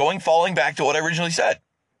 falling back to what I originally said.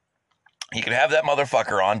 He could have that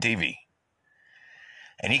motherfucker on TV,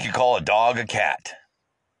 and he could call a dog a cat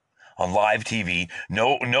on live TV.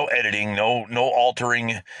 No editing, no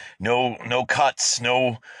altering, no cuts,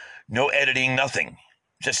 no editing, nothing.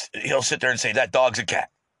 Just he'll sit there and say that dog's a cat.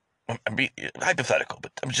 I'm being hypothetical,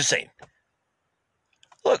 but I'm just saying.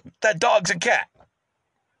 Look, that dog's a cat.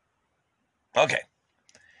 Okay.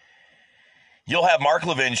 You'll have Mark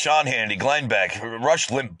Levin, Sean Hannity, Glenn Beck, Rush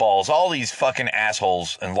Limbaughs, all these fucking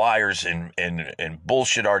assholes and liars and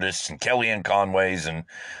bullshit artists and Kellyanne Conways and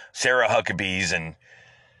Sarah Huckabees and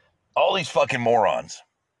all these fucking morons.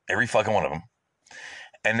 Every fucking one of them.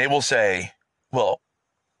 And they will say, well,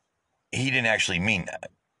 he didn't actually mean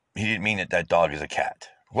that. He didn't mean that dog is a cat.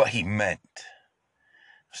 What he meant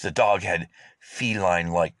was the dog had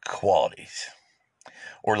feline-like qualities.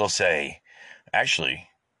 Or they'll say, actually,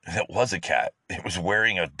 that was a cat. It was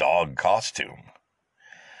wearing a dog costume.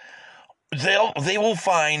 They will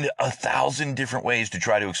find 1,000 different ways to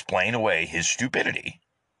try to explain away his stupidity,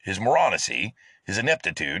 his moronacy, his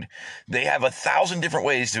ineptitude. They have 1,000 different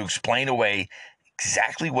ways to explain away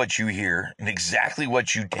exactly what you hear and exactly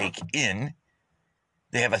what you take in.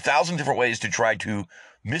 They have 1,000 different ways to try to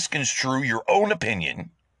misconstrue your own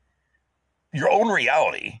opinion, your own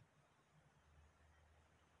reality.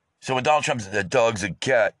 So when Donald Trump says that dog's a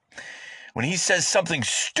cat, when he says something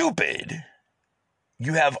stupid,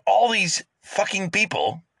 you have all these fucking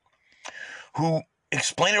people who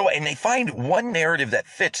explain it away, and they find one narrative that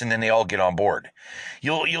fits, and then they all get on board.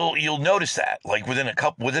 You'll notice that, like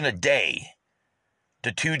within a day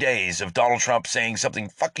to 2 days of Donald Trump saying something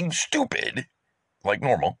fucking stupid, like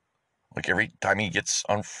normal, like every time he gets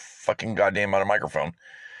on fucking goddamn on a microphone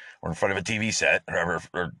or in front of a TV set or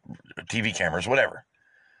TV cameras, whatever.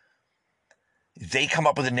 They come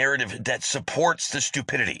up with a narrative that supports the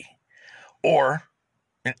stupidity or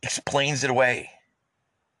it explains it away.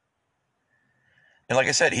 And like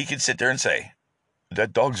I said, he could sit there and say,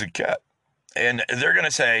 that dog's a cat. And they're going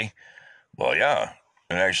to say, well, yeah,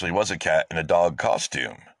 it actually was a cat in a dog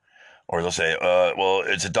costume. Or they'll say, well,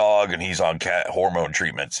 it's a dog and he's on cat hormone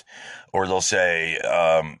treatments. Or they'll say,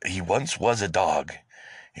 he once was a dog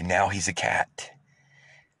and now he's a cat.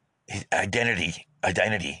 His identity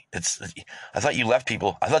identity. I thought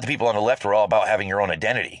the people on the left were all about having your own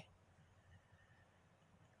identity.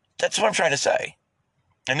 That's what I'm trying to say.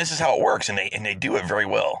 And this is how it works, and they do it very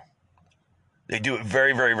well. They do it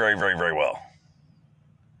very, very, very, very, very well.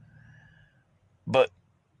 But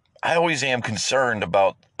I always am concerned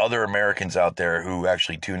about other Americans out there who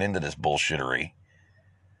actually tune into this bullshittery,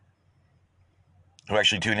 who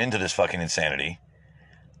actually tune into this fucking insanity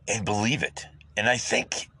and believe it. And I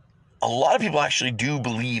think a lot of people actually do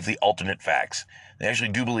believe the alternate facts. They actually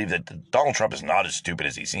do believe that Donald Trump is not as stupid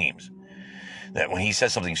as he seems. That when he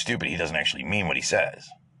says something stupid, he doesn't actually mean what he says.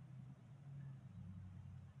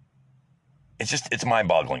 It's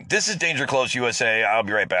mind-boggling. This is Danger Close USA. I'll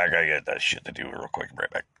be right back. I got that shit to do real quick.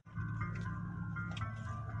 Right back.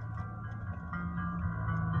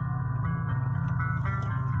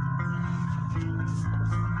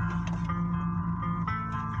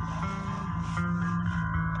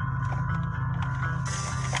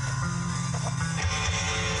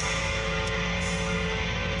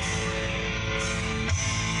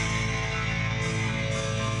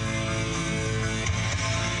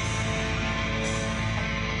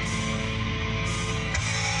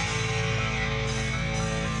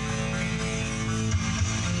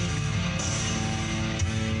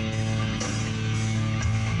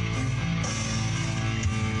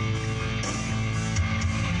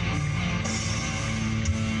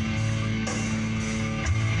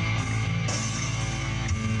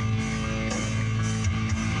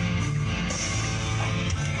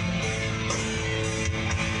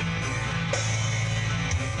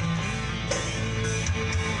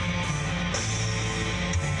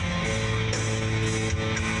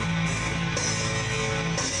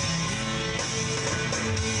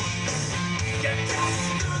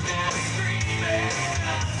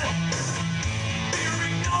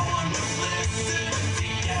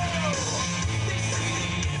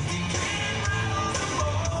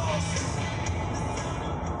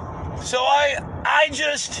 So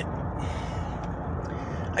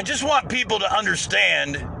I just want people to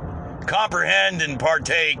understand, comprehend, and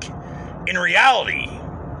partake in reality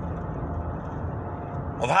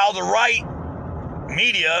of how the right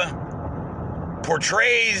media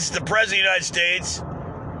portrays the President of the United States,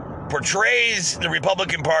 portrays the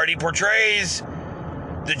Republican Party, portrays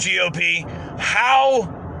the GOP, how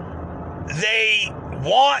they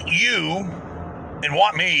want you and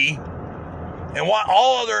want me and want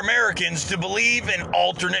all other Americans to believe in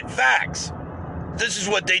alternate facts. This is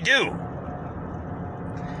what they do.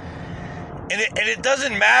 And it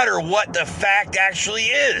doesn't matter what the fact actually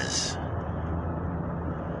is.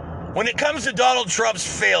 When it comes to Donald Trump's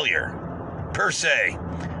failure, per se,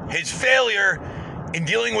 his failure in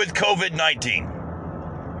dealing with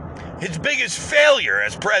COVID-19, his biggest failure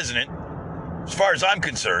as president, as far as I'm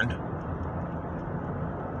concerned,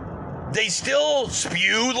 they still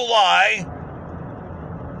spew the lie.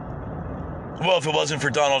 Well, if it wasn't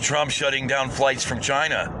for Donald Trump shutting down flights from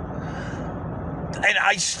China. And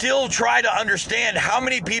I still try to understand how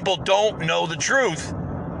many people don't know the truth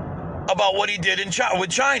about what he did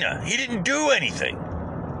with China. He didn't do anything.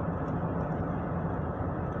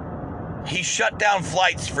 He shut down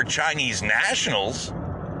flights for Chinese nationals,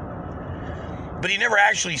 but he never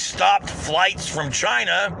actually stopped flights from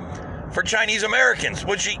China for Chinese Americans,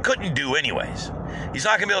 which he couldn't do anyways. He's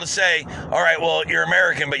not going to be able to say, all right, well, you're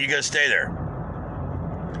American, but you got to stay there.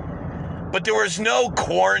 But there was no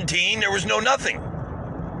quarantine. There was no nothing.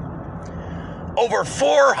 Over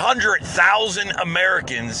 400,000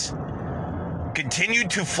 Americans continued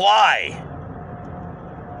to fly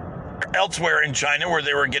elsewhere in China where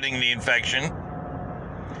they were getting the infection.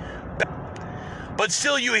 But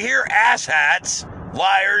still you hear asshats,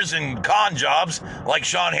 liars, and con jobs like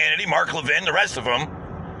Sean Hannity, Mark Levin, the rest of them,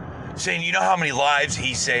 saying, you know how many lives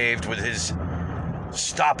he saved with his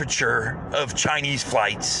stoppage of Chinese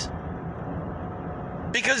flights?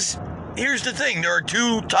 Because here's the thing, there are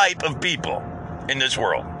two types of people in this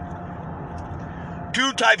world.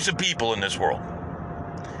 Two types of people in this world.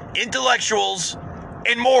 Intellectuals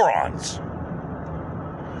and morons.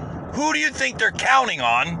 Who do you think they're counting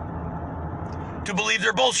on to believe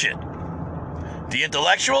their bullshit? The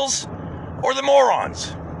intellectuals or the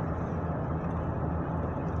morons?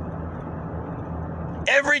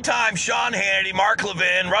 Every time Sean Hannity, Mark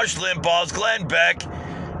Levin, Rush Limbaugh, Glenn Beck,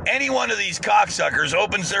 any one of these cocksuckers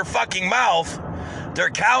opens their fucking mouth, they're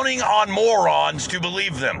counting on morons to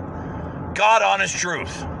believe them. God honest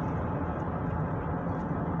truth.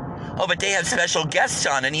 Oh, but they have special guests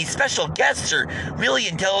on, and these special guests are really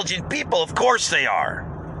intelligent people. Of course they are.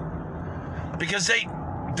 Because they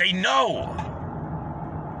know.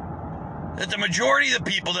 that the majority of the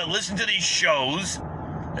people that listen to these shows,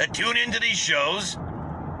 that tune into these shows,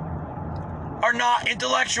 are not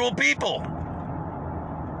intellectual people.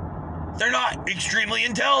 They're not extremely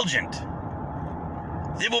intelligent.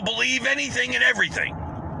 They will believe anything and everything.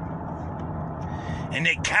 And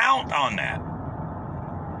they count on that.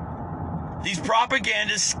 These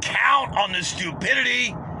propagandists count on the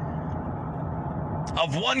stupidity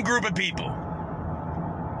of one group of people.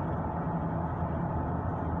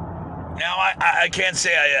 Now, I can't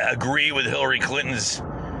say I agree with Hillary Clinton's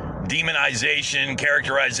demonization,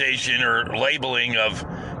 characterization, or labeling of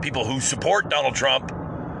people who support Donald Trump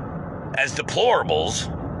as deplorables.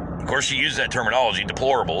 Of course, she used that terminology,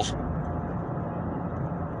 deplorables.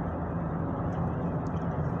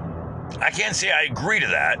 I can't say I agree to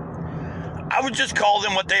that. I would just call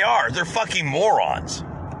them what they are. They're fucking morons.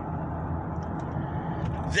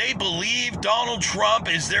 They believe Donald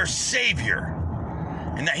Trump is their savior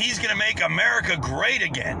and that he's going to make America great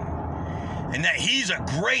again and that he's a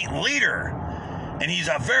great leader and he's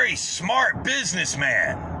a very smart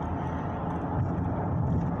businessman.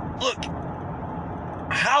 Look,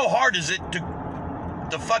 how hard is it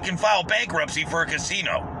to fucking file bankruptcy for a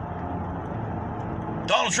casino?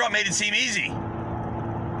 Donald Trump made it seem easy.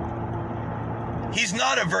 He's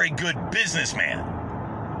not a very good businessman.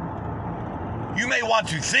 You may want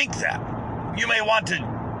to think that. You may want to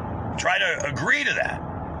try to agree to that.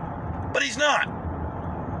 But he's not.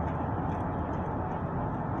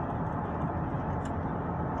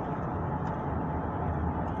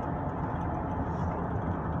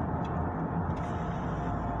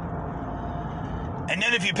 And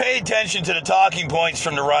then if you pay attention to the talking points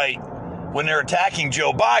from the right when they're attacking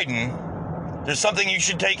Joe Biden, there's something you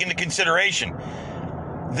should take into consideration.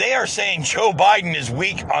 They are saying Joe Biden is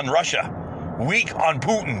weak on Russia, weak on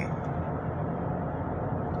Putin.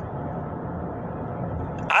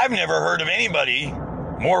 I've never heard of anybody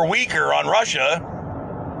more weaker on Russia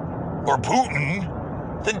or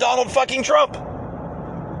Putin than Donald fucking Trump.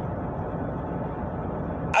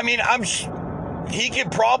 I mean, he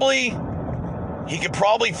could probably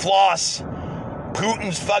floss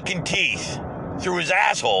Putin's fucking teeth through his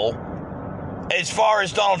asshole. As far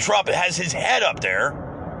as Donald Trump has his head up there.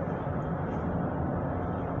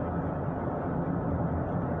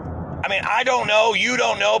 I mean, I don't know, you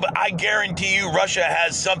don't know, but I guarantee you Russia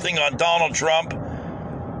has something on Donald Trump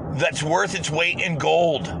that's worth its weight in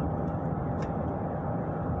gold.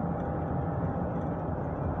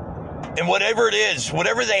 And whatever it is,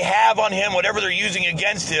 whatever they have on him, whatever they're using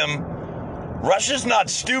against him, Russia's not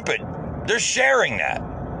stupid. They're sharing that.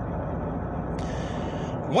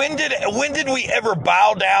 When did we ever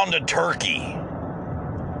bow down to Turkey?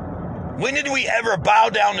 When did we ever bow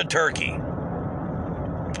down to Turkey?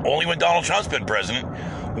 Only when Donald Trump's been president.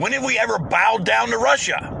 When did we ever bow down to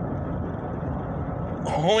Russia?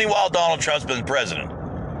 Only while Donald Trump's been president.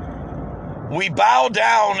 We bow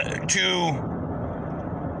down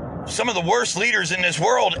to some of the worst leaders in this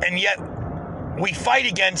world, and yet we fight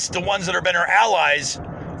against the ones that have been our allies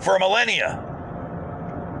for a millennia.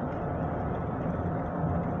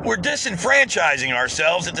 We're disenfranchising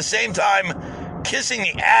ourselves at the same time kissing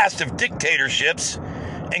the ass of dictatorships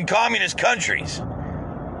and communist countries.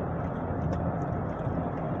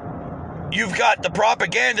 You've got the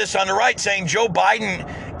propagandists on the right saying Joe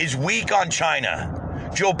Biden is weak on China.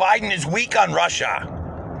 Joe Biden is weak on Russia.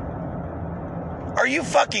 Are you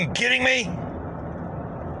fucking kidding me?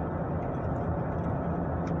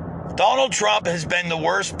 Donald Trump has been the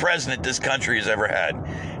worst president this country has ever had.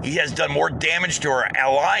 He has done more damage to our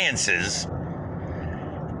alliances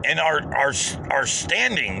and our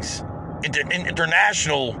standings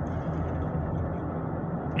international,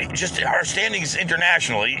 just our standings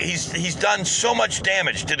internationally. He's done so much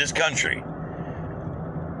damage to this country.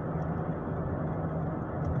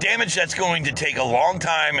 Damage that's going to take a long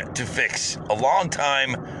time to fix, a long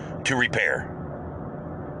time to repair.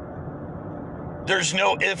 There's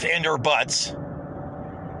no if, and, or buts.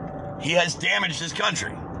 He has damaged this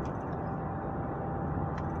country.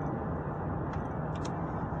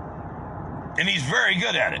 And he's very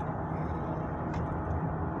good at it.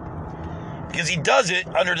 Because he does it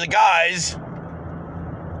under the guise,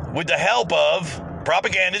 with the help of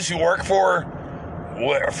propagandists who work for,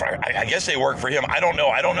 I guess they work for him. I don't know.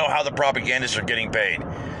 I don't know how the propagandists are getting paid.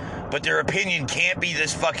 But their opinion can't be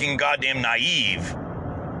this fucking goddamn naive.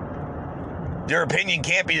 Their opinion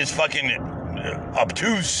can't be this fucking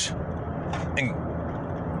obtuse and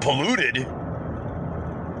polluted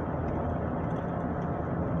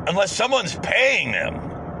unless someone's paying them.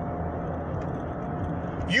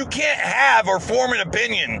 You can't have or form an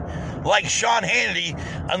opinion like Sean Hannity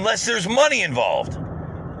unless there's money involved.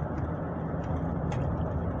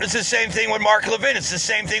 It's the same thing with Mark Levin. It's the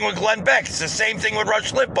same thing with Glenn Beck. It's the same thing with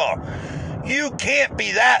Rush Limbaugh. You can't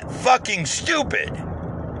be that fucking stupid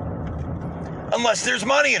unless there's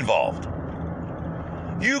money involved.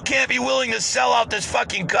 You can't be willing to sell out this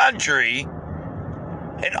fucking country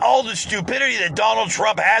and all the stupidity that Donald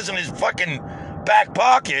Trump has in his fucking back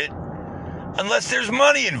pocket unless there's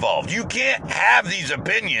money involved. You can't have these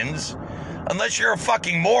opinions unless you're a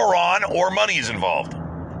fucking moron or money is involved.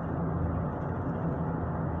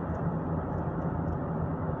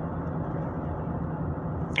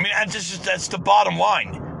 I mean, that's the bottom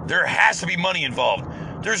line. There has to be money involved.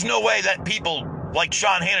 There's no way that people like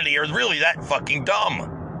Sean Hannity are really that fucking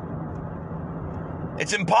dumb.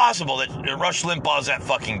 It's impossible that Rush Limbaugh's that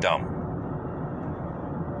fucking dumb.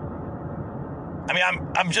 I mean,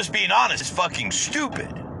 I'm just being honest. It's fucking stupid.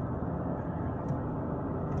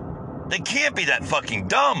 They can't be that fucking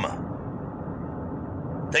dumb.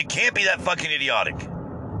 They can't be that fucking idiotic.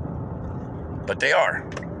 But they are.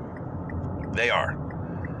 They are.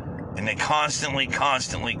 And they constantly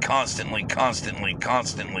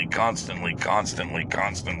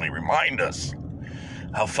remind us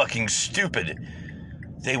how fucking stupid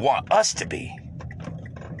they want us to be.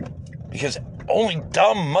 Because only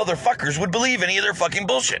dumb motherfuckers would believe any of their fucking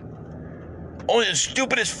bullshit. Only the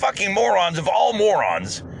stupidest fucking morons of all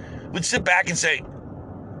morons would sit back and say,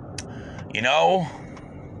 I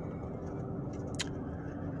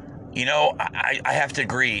have to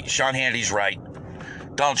agree. Sean Hannity's right.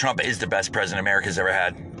 Donald Trump is the best president America's ever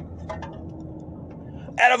had.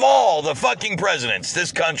 Out of all the fucking presidents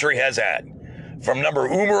this country has had, from number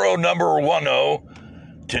 1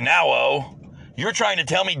 to now, you're trying to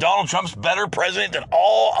tell me Donald Trump's better president than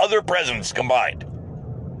all other presidents combined?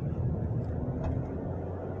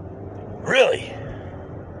 Really?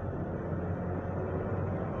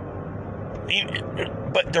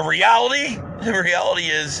 But the reality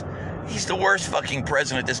is he's the worst fucking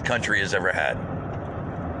president this country has ever had.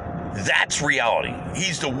 That's reality.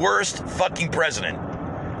 He's the worst fucking president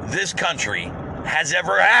this country has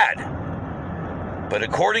ever had. But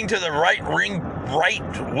according to the right-wing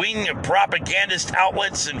propagandist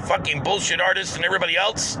outlets and fucking bullshit artists and everybody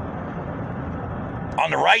else on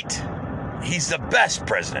the right, he's the best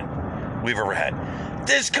president we've ever had.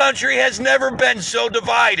 This country has never been so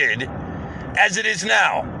divided as it is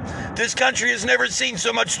now. This country has never seen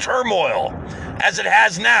so much turmoil as it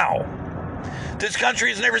has now. This country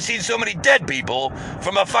has never seen so many dead people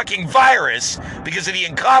from a fucking virus because of the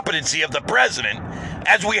incompetency of the president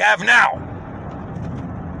as we have now.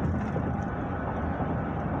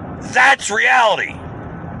 That's reality.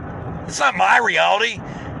 It's not my reality.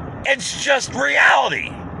 It's just reality.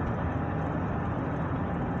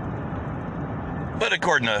 But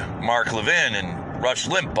according to Mark Levin and Rush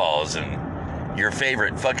Limbaugh's and your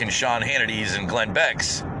favorite fucking Sean Hannity's and Glenn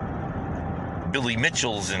Beck's, Billy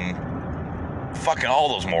Mitchell's and fucking all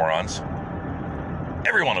those morons,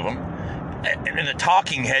 every one of them, and the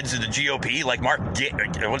talking heads of the GOP, like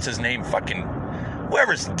what's his name, fucking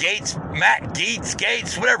whoever's Gates, Matt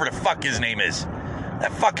Gates, whatever the fuck his name is,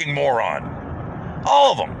 that fucking moron,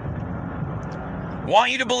 all of them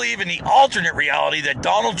want you to believe in the alternate reality that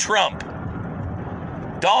Donald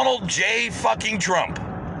J. fucking Trump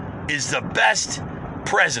is the best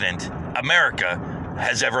president America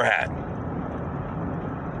has ever had.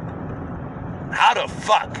 How the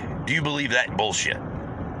fuck do you believe that bullshit?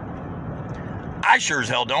 I sure as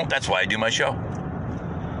hell don't. That's why I do my show.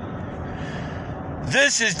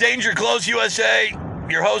 This is Danger Close USA.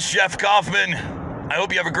 Your host, Jeff Kaufman. I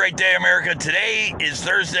hope you have a great day, America. Today is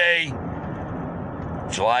Thursday,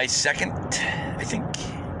 July 2nd, I think.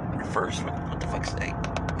 Or 1st? What the fuck's today?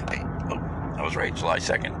 I was right, July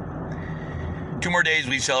 2nd. 2 more days,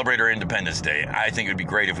 we celebrate our Independence Day. I think it would be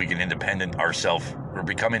great if we could independent ourselves or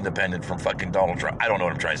become independent from fucking Donald Trump. I don't know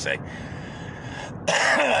what I'm trying to say.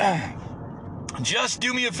 Just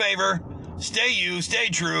do me a favor. Stay you, stay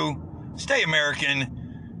true, stay American.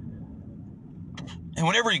 And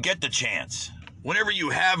whenever you get the chance, whenever you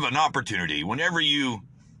have an opportunity, whenever you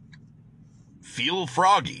feel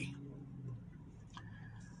froggy,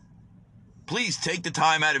 please take the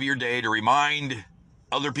time out of your day to remind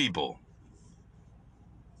other people,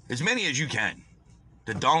 as many as you can,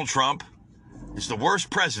 that Donald Trump is the worst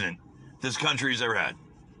president this country has ever had.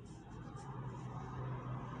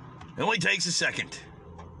 It only takes a second. It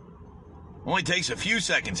only takes a few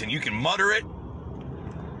seconds, and you can mutter it,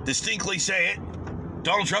 distinctly say it.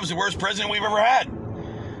 Donald Trump's the worst president we've ever had.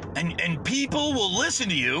 And people will listen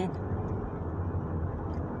to you.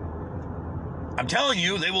 I'm telling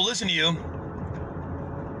you, they will listen to you.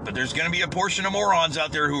 But there's going to be a portion of morons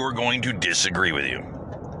out there who are going to disagree with you.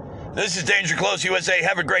 This is Danger Close USA.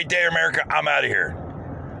 Have a great day, America. I'm out of here.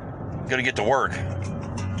 Gonna get to work.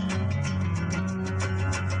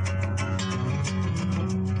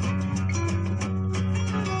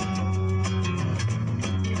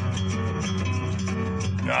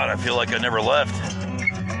 God, I feel like I never left.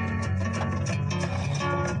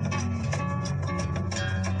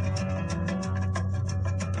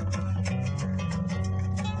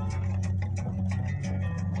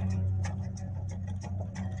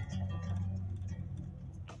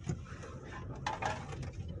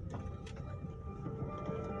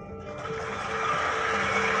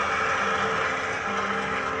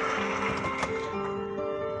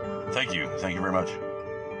 Thank you. Thank you very much.